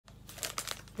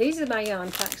these are my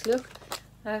yarn packs. Look,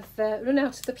 I've run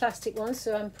out of the plastic ones,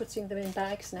 so I'm putting them in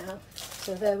bags now.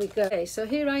 So there we go. Okay, so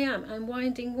here I am. I'm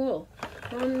winding wool.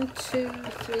 1, 2,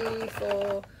 3,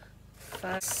 4,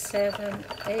 5, 7,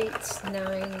 8,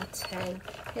 9, 10,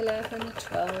 11,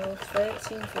 12,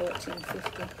 13, 14,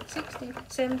 15, 16,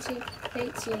 17,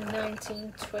 18,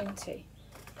 19, 20.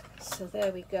 So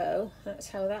there we go. That's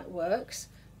how that works.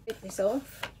 Take this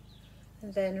off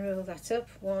and then roll that up.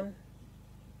 1,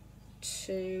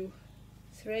 2,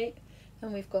 3.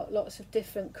 And we've got lots of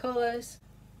different colours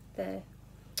there.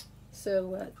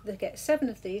 So they get 7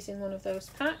 of these in one of those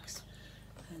packs.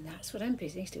 And that's what I'm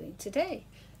busy doing today.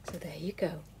 So there you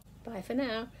go. Bye for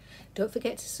now. Don't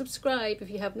forget to subscribe if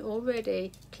you haven't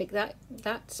already. Click that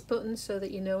button so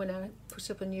that you know when I put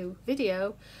up a new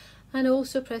video. And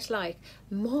also press like.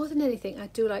 More than anything, I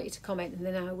do like you to comment, and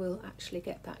then I will actually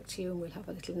get back to you and we'll have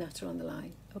a little natter on the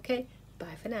line. Okay?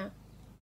 Bye for now.